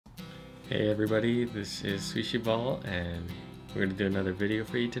Hey everybody, this is Sushi Ball and we're going to do another video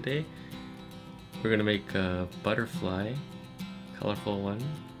for you today. We're going to make a butterfly, colorful one.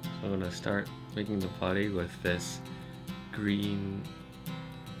 So I'm going to start making the body with this green,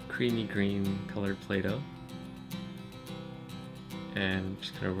 creamy green colored Play-Doh. And I'm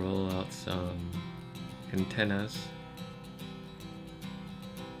just going to roll out some antennas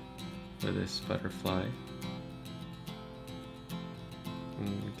for this butterfly.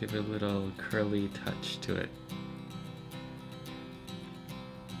 And give it a little curly touch to it.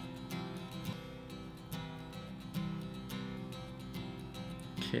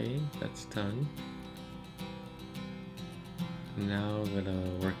 Okay, that's done. Now I'm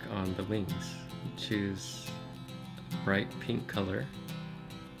gonna work on the wings. Choose a bright pink color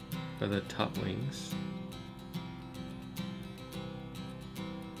for the top wings.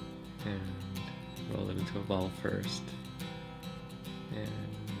 And roll it into a ball first. And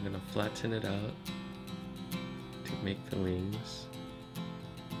I'm going to flatten it out to make the wings.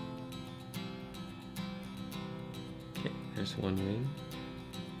 Okay, there's one wing.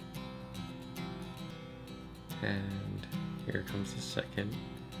 And here comes the second.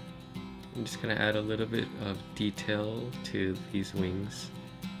 I'm just going to add a little bit of detail to these wings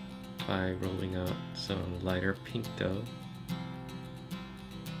by rolling out some lighter pink dough.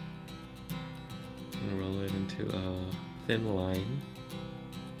 And roll it into a thin line.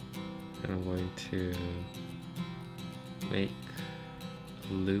 And I'm going to make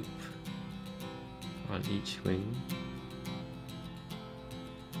a loop on each wing.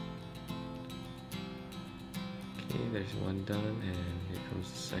 Okay, there's one done, and here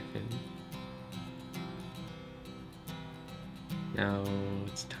comes the second. Now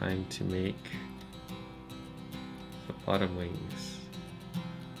it's time to make the bottom wings.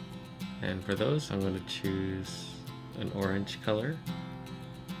 And for those, I'm going to choose an orange color.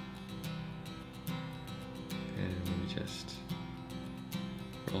 Just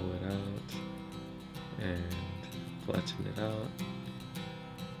roll it out and flatten it out.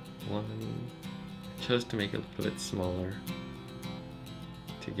 I chose to make it a little bit smaller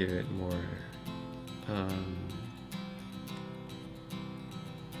to give it more a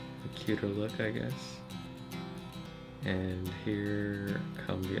cuter look, I guess. And here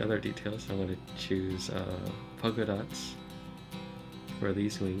come the other details. I'm going to choose polka dots for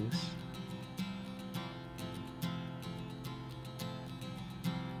these wings.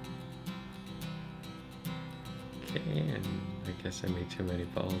 Okay, and I guess I made too many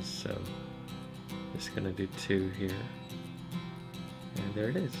balls, so I'm just gonna do two here. And there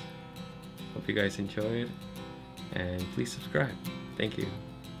it is. Hope you guys enjoyed, and please subscribe. Thank you.